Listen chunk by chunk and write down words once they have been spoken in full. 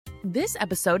This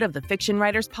episode of the Fiction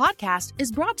Writers Podcast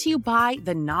is brought to you by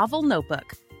the Novel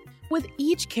Notebook. With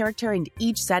each character and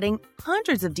each setting,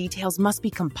 hundreds of details must be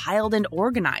compiled and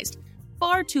organized.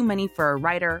 Far too many for a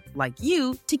writer, like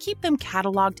you, to keep them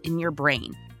cataloged in your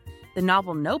brain. The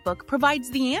Novel Notebook provides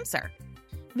the answer.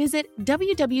 Visit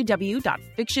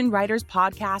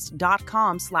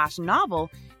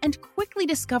www.fictionwriterspodcast.com/novel and quickly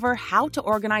discover how to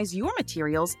organize your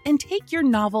materials and take your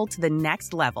novel to the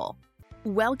next level.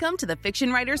 Welcome to the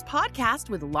Fiction Writers Podcast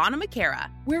with Lana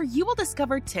McAra, where you will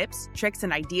discover tips, tricks,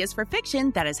 and ideas for fiction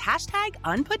that is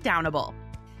 #unputdownable.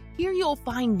 Here you'll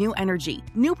find new energy,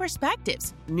 new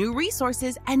perspectives, new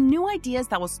resources, and new ideas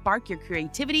that will spark your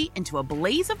creativity into a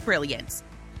blaze of brilliance.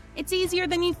 It's easier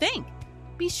than you think.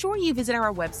 Be sure you visit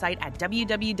our website at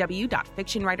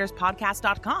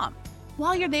www.fictionwriterspodcast.com.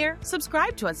 While you're there,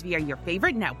 subscribe to us via your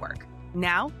favorite network.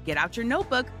 Now, get out your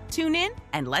notebook, tune in,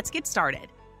 and let's get started.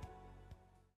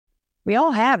 We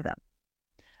all have them.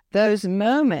 Those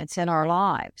moments in our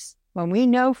lives when we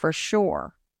know for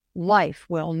sure life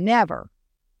will never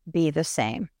be the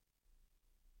same.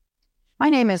 My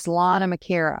name is Lana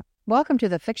McAra. Welcome to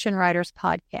the Fiction Writers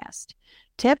Podcast.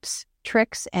 Tips,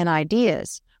 tricks, and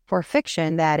ideas for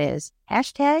fiction that is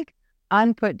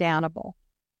 #unputdownable.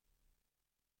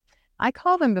 I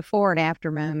call them before and after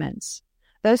moments.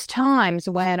 Those times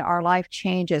when our life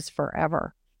changes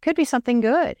forever. Could be something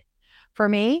good. For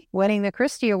me, winning the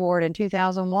Christie Award in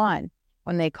 2001,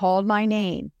 when they called my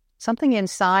name, something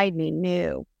inside me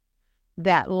knew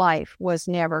that life was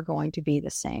never going to be the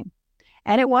same.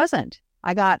 And it wasn't.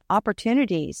 I got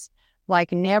opportunities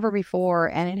like never before,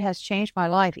 and it has changed my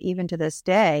life even to this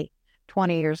day,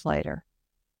 20 years later.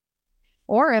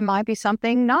 Or it might be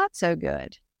something not so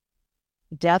good.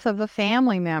 Death of a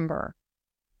family member,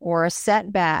 or a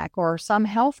setback, or some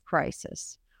health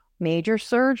crisis, major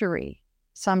surgery.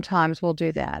 Sometimes we'll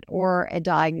do that, or a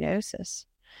diagnosis.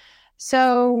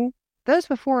 So those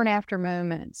before and after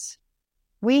moments,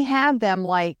 we have them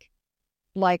like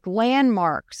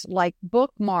landmarks, like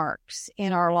bookmarks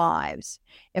in our lives.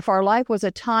 If our life was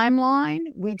a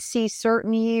timeline, we'd see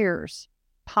certain years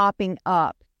popping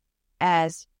up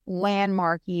as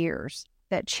landmark years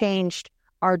that changed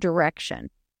our direction.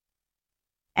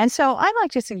 And so I'd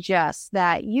like to suggest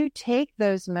that you take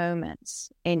those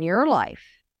moments in your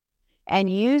life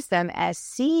and use them as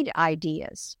seed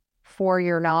ideas for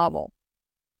your novel.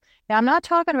 Now, I'm not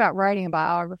talking about writing a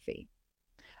biography.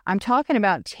 I'm talking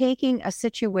about taking a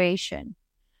situation,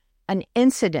 an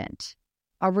incident,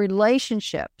 a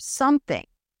relationship, something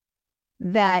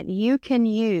that you can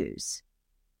use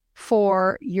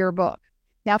for your book.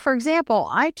 Now, for example,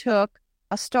 I took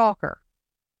a stalker.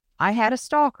 I had a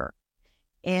stalker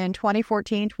in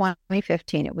 2014,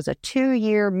 2015. It was a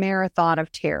 2-year marathon of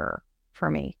terror for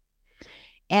me.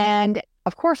 And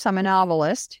of course, I'm a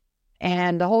novelist.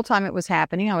 And the whole time it was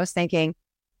happening, I was thinking,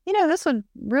 this would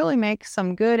really make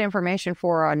some good information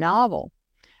for a novel.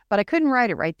 But I couldn't write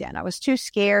it right then. I was too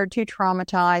scared, too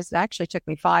traumatized. It actually took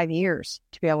me 5 years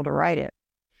to be able to write it.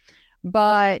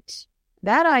 But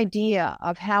that idea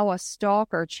of how a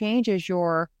stalker changes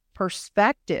your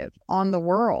perspective on the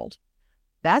world,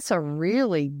 that's a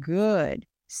really good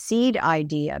seed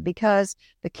idea, because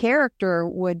the character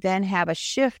would then have a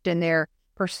shift in their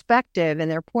perspective and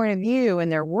their point of view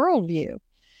and their worldview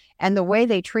and the way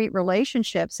they treat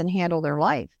relationships and handle their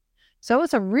life. So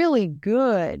it's a really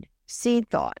good seed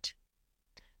thought.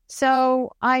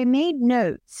 So I made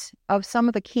notes of some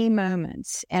of the key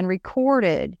moments and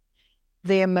recorded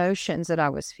the emotions that I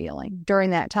was feeling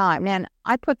during that time. And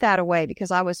I put that away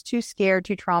because I was too scared,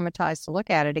 too traumatized to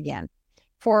look at it again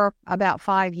for about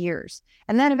 5 years.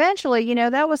 And then eventually,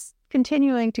 that was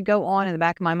continuing to go on in the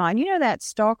back of my mind. That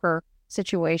stalker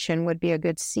situation would be a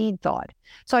good seed thought.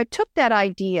 So I took that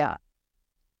idea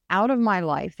out of my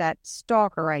life, that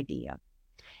stalker idea,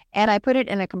 and I put it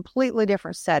in a completely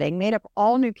different setting, made up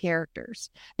all new characters.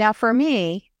 Now, for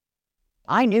me,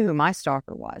 I knew who my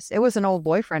stalker was. It was an old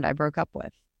boyfriend I broke up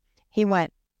with. He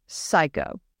went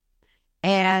psycho.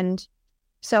 And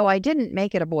so I didn't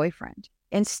make it a boyfriend.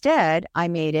 Instead, I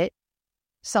made it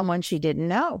someone she didn't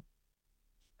know.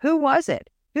 Who was it?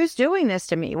 Who's doing this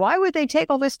to me? Why would they take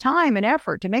all this time and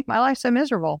effort to make my life so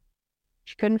miserable?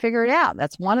 She couldn't figure it out.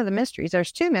 That's one of the mysteries.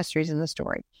 There's 2 mysteries in the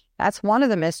story. That's one of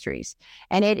the mysteries.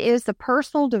 And it is the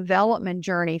personal development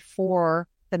journey for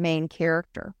the main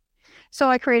character. So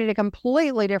I created a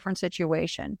completely different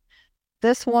situation.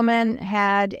 This woman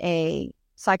had a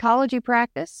psychology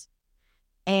practice,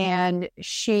 and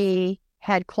she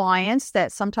had clients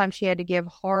that sometimes she had to give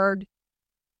hard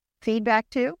feedback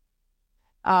to.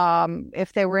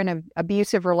 if they were in an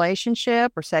abusive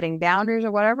relationship or setting boundaries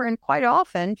or whatever. And quite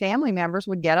often, family members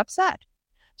would get upset.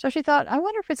 So she thought, I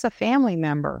wonder if it's a family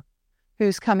member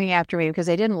who's coming after me because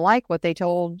they didn't like what they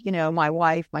told, my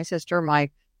wife, my sister, my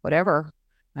whatever,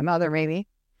 my mother maybe.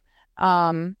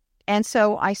 And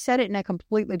so I said it in a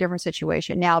completely different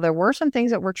situation. Now, there were some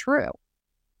things that were true.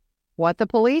 What the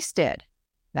police did,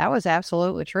 that was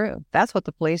absolutely true. That's what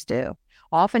the police do.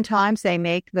 Oftentimes, they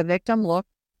make the victim look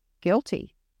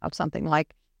guilty of something,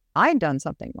 like I'd done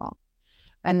something wrong.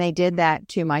 And they did that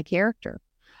to my character.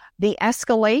 The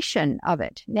escalation of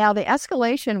it. Now, the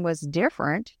escalation was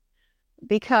different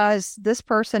because this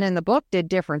person in the book did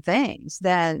different things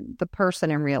than the person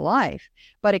in real life.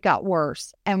 But it got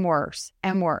worse and worse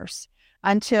and worse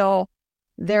until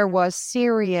there was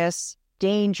serious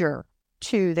danger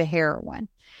to the heroine.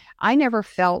 I never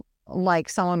felt like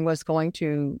someone was going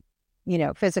to,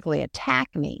 physically attack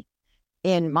me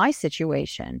in my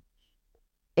situation.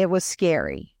 It was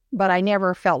scary, but I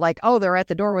never felt like, oh, they're at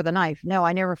the door with a knife. No,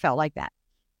 I never felt like that.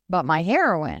 But my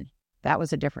heroine, that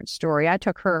was a different story. I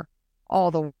took her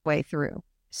all the way through.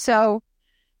 So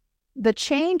the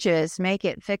changes make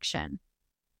it fiction,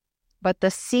 but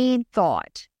the seed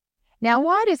thought. Now,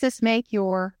 why does this make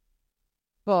your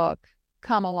book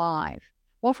come alive?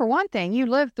 Well, for one thing, you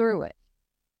lived through it.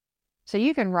 So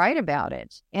you can write about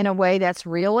it in a way that's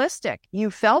realistic.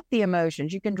 You felt the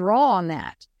emotions. You can draw on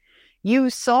that. You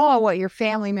saw what your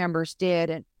family members did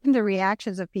and the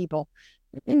reactions of people.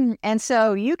 And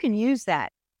so you can use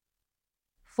that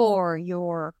for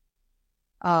your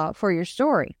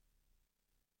story.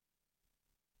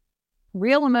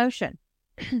 Real emotion,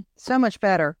 so much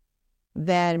better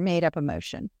than made up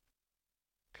emotion.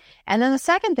 And then the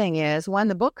second thing is, when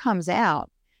the book comes out,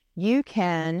 you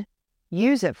can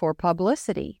use it for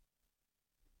publicity.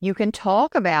 You can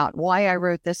talk about why I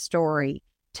wrote this story,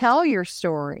 tell your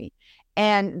story.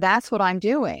 And that's what I'm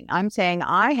doing. I'm saying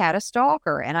I had a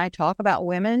stalker, and I talk about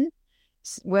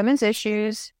women's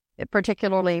issues,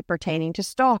 particularly pertaining to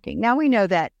stalking. Now, we know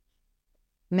that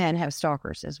men have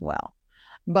stalkers as well.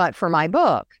 But for my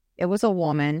book, it was a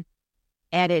woman,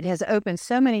 and it has opened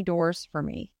so many doors for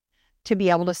me to be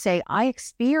able to say, I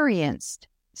experienced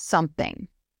something.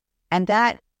 And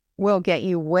that will get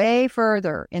you way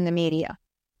further in the media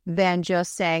than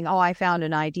just saying, oh, I found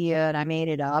an idea and I made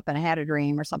it up and I had a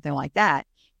dream or something like that.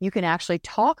 You can actually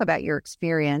talk about your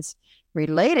experience,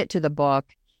 relate it to the book,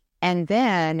 and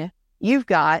then you've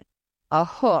got a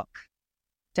hook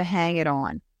to hang it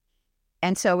on.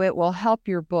 And so it will help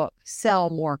your book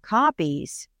sell more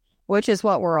copies, which is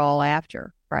what we're all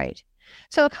after, right?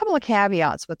 So a couple of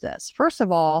caveats with this. First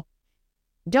of all,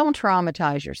 don't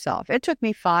traumatize yourself. It took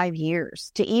me 5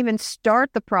 years to even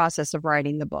start the process of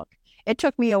writing the book. It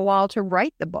took me a while to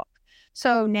write the book.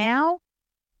 So now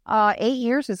 8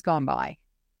 years has gone by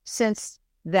since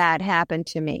that happened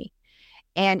to me.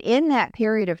 And in that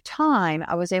period of time,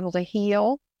 I was able to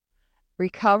heal,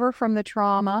 recover from the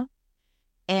trauma,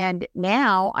 and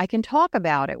now I can talk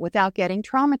about it without getting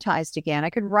traumatized again. I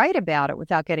could write about it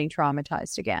without getting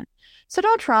traumatized again. So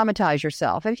don't traumatize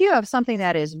yourself. If you have something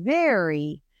that is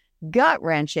very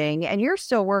gut-wrenching and you're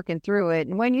still working through it,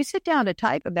 and when you sit down to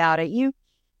type about it, you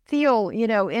feel,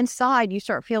 inside, you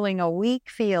start feeling a weak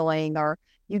feeling or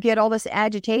you get all this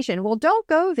agitation. Well, don't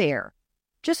go there.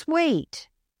 Just wait.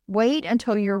 Wait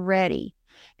until you're ready,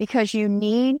 because you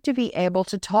need to be able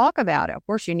to talk about it. Of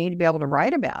course, you need to be able to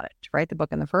write about it, to write the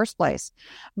book in the first place.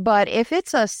 But if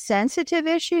it's a sensitive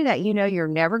issue that you're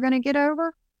never going to get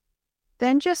over,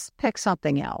 then just pick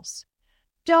something else.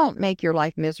 Don't make your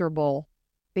life miserable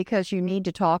because you need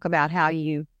to talk about how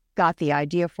you got the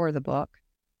idea for the book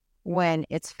when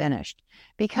it's finished,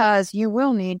 because you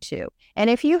will need to. And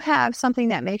if you have something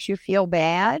that makes you feel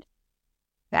bad,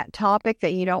 that topic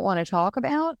that you don't want to talk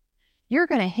about, you're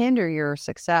going to hinder your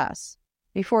success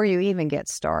before you even get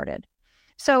started.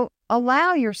 So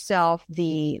allow yourself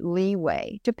the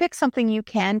leeway to pick something you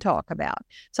can talk about,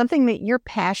 something that you're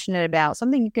passionate about,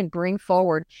 something you can bring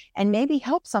forward and maybe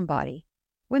help somebody.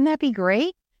 Wouldn't that be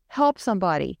great? Help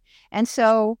somebody. And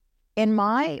so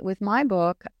with my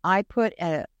book, I put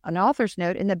an author's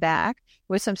note in the back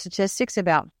with some statistics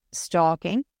about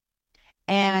stalking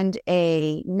and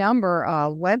a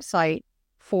website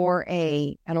for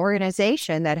an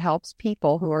organization that helps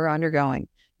people who are undergoing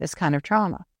this kind of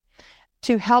trauma,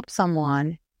 to help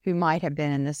someone who might have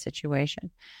been in this situation.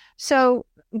 So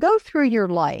go through your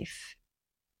life.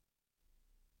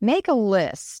 Make a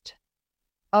list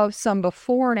of some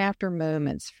before and after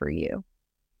moments for you.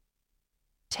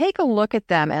 Take a look at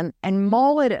them and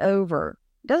mull it over.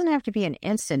 It doesn't have to be an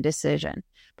instant decision,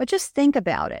 but just think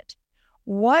about it.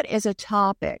 What is a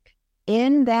topic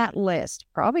In that list,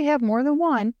 probably have more than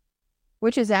one,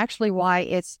 which is actually why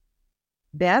it's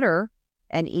better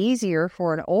and easier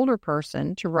for an older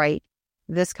person to write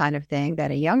this kind of thing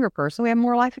than a younger person. We have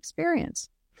more life experience.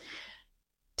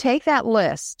 Take that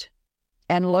list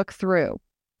and look through.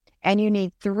 And you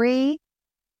need three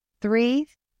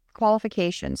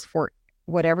qualifications for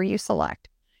whatever you select.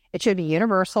 It should be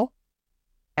universal.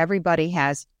 Everybody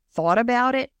has thought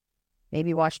about it,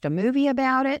 maybe watched a movie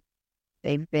about it,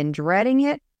 they've been dreading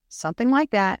it, something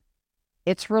like that.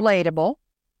 It's relatable.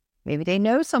 Maybe they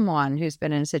know someone who's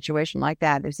been in a situation like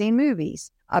that. They've seen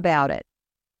movies about it.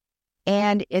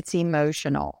 And it's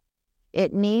emotional.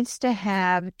 It needs to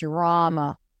have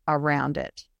drama around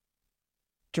it.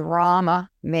 Drama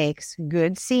makes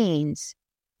good scenes,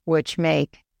 which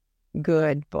make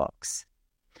good books.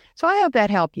 So I hope that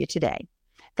helped you today.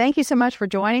 Thank you so much for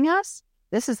joining us.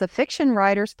 This is the Fiction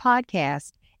Writers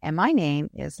Podcast, and my name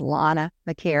is Lana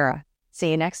McAra.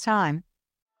 See you next time.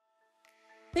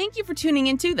 Thank you for tuning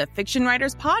into the Fiction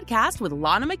Writers Podcast with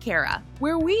Lana McAra,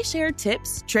 where we share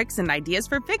tips, tricks, and ideas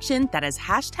for fiction that is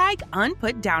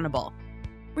 #unputdownable.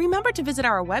 Remember to visit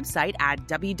our website at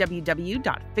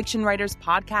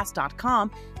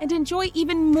www.fictionwriterspodcast.com and enjoy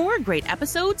even more great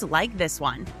episodes like this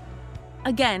one.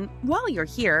 Again, while you're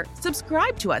here,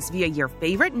 subscribe to us via your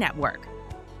favorite network.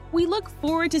 We look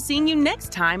forward to seeing you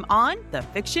next time on the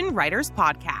Fiction Writers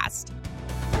Podcast.